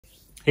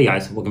Hey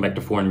guys, welcome back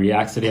to Foreign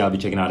Reacts. Today I'll be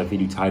checking out a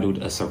video titled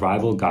A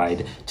Survival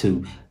Guide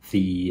to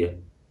the...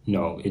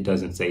 No, it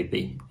doesn't say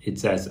the. It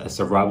says A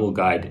Survival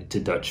Guide to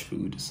Dutch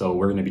Food. So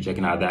we're going to be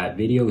checking out that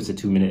video. It's a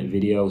 2-minute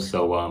video,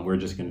 so we're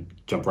just going to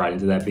jump right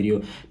into that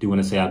video. Do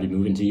want to say I'll be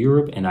moving to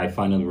Europe, and I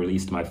finally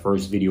released my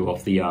first video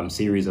of the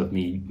series of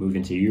me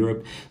moving to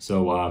Europe.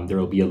 So there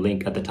will be a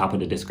link at the top of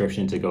the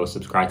description to go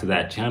subscribe to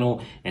that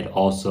channel, and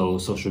also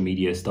social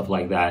media, stuff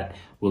like that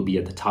will be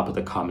at the top of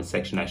the comment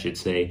section, I should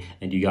say,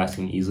 and you guys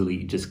can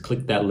easily just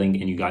click that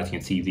link and you guys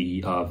can see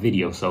the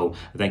video. So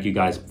thank you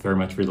guys very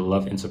much for the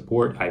love and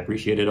support. I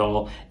appreciate it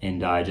all,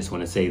 and I just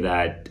want to say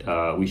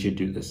that we should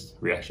do this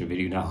reaction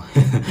video now.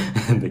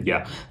 But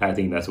yeah, I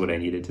think that's what I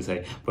needed to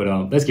say. But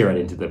let's get right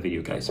into the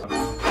video, guys.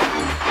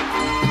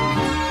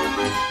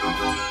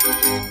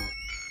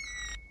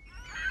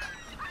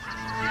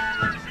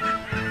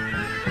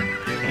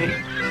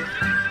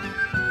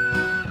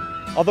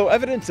 Although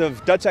evidence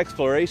of Dutch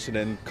exploration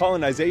and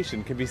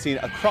colonization can be seen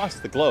across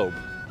the globe,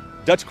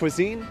 Dutch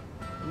cuisine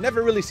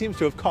never really seems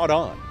to have caught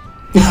on.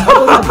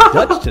 How about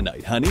Dutch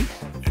tonight, honey?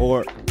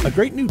 Or a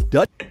great new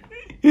Dutch...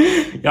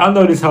 Y'all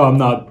notice how I'm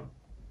not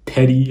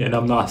petty and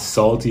I'm not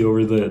salty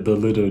over the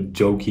little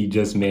joke he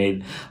just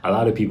made? A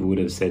lot of people would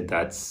have said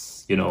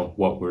that's, you know,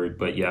 what word,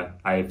 but yeah,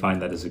 I find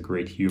that is a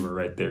great humor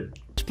right there.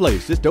 This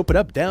place just opened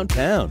up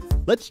downtown.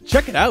 Let's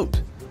check it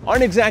out.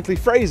 Aren't exactly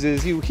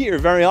phrases you hear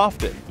very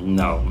often.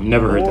 No,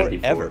 never heard that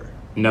before. Ever.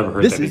 Never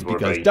heard this that before.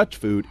 This is because Dutch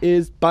food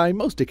is, by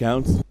most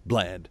accounts,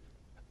 bland.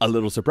 A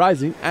little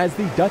surprising, as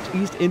the Dutch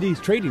East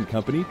Indies Trading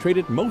Company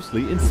traded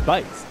mostly in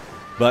spice.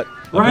 But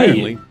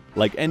apparently,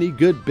 like any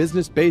good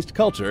business-based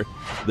culture,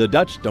 the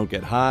Dutch don't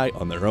get high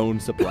on their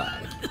own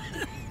supply.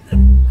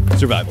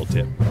 Survival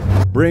tip: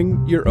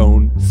 bring your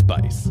own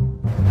spice.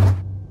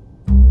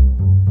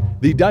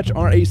 The Dutch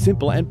are a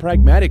simple and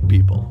pragmatic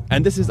people,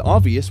 and this is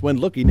obvious when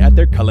looking at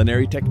their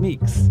culinary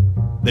techniques.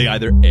 They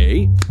either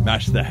A,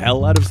 mash the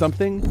hell out of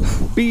something,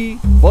 B,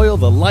 boil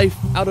the life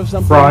out of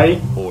something, Fry,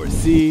 or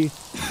C,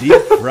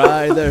 deep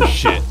fry the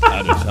shit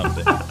out of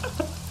something.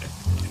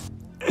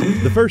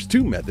 The first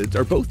two methods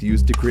are both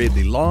used to create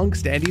the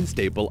long-standing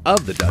staple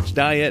of the Dutch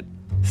diet,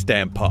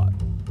 stampot.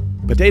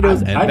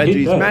 Potatoes and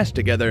veggies mashed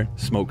together,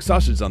 smoked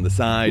sausage on the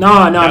side.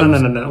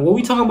 No. What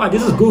we talking about?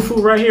 This is good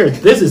food right here.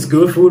 This is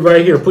good food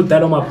right here. Put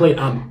that on my plate.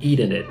 I'm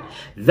eating it.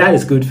 That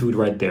is good food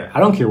right there. I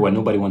don't care what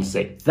nobody wants to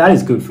say. That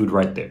is good food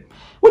right there.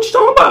 What you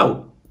talking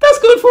about? That's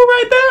good food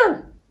right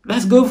there.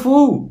 That's good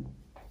food.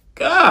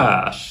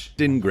 Gosh.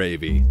 In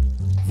gravy.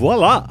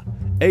 Voila!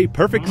 A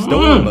perfect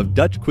storm of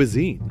Dutch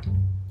cuisine.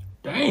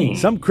 Dang.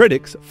 Some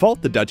critics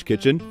fault the Dutch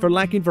kitchen for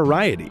lacking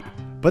variety,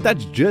 but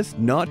that's just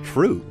not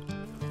true.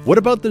 What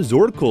about the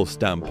Zorkel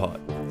stampot?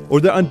 Or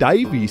the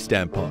Andijvie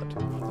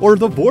stampot? Or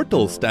the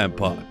Wortel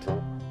stampot?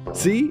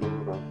 See?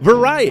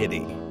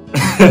 Variety.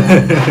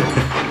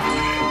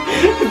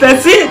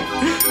 That's it.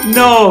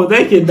 No,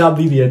 that cannot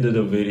be the end of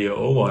the video.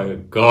 Oh my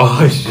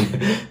gosh.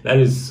 That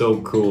is so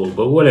cool.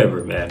 But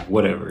whatever, man.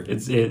 Whatever.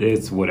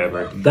 It's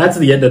whatever. That's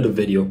the end of the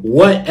video.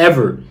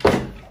 Whatever.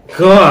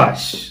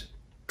 Gosh.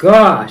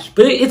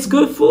 But it's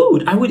good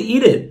food. I would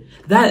eat it.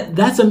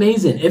 That's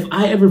amazing. If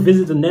I ever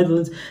visit the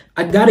Netherlands,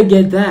 I gotta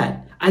get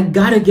that. I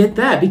gotta get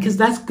that because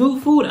that's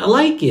good food. I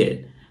like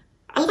it.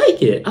 I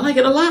like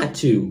it a lot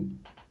too.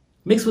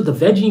 Mixed with the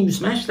veggie, you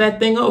smash that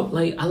thing up.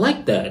 Like, I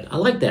like that. I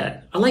like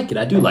that. I like it.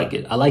 I do like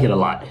it. I like it a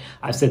lot.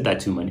 I've said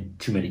that too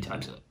many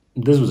times.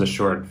 This was a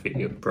short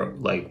video, bro.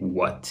 Like,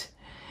 what?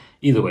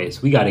 Either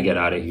ways, we gotta get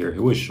out of here.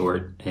 It was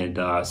short and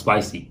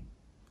spicy.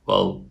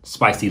 Well,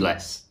 spicy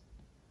less.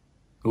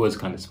 It was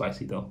kind of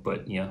spicy though,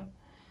 but yeah.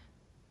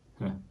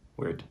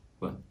 Weird.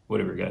 But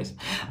whatever, guys.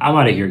 I'm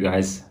out of here,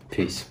 guys.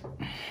 Peace.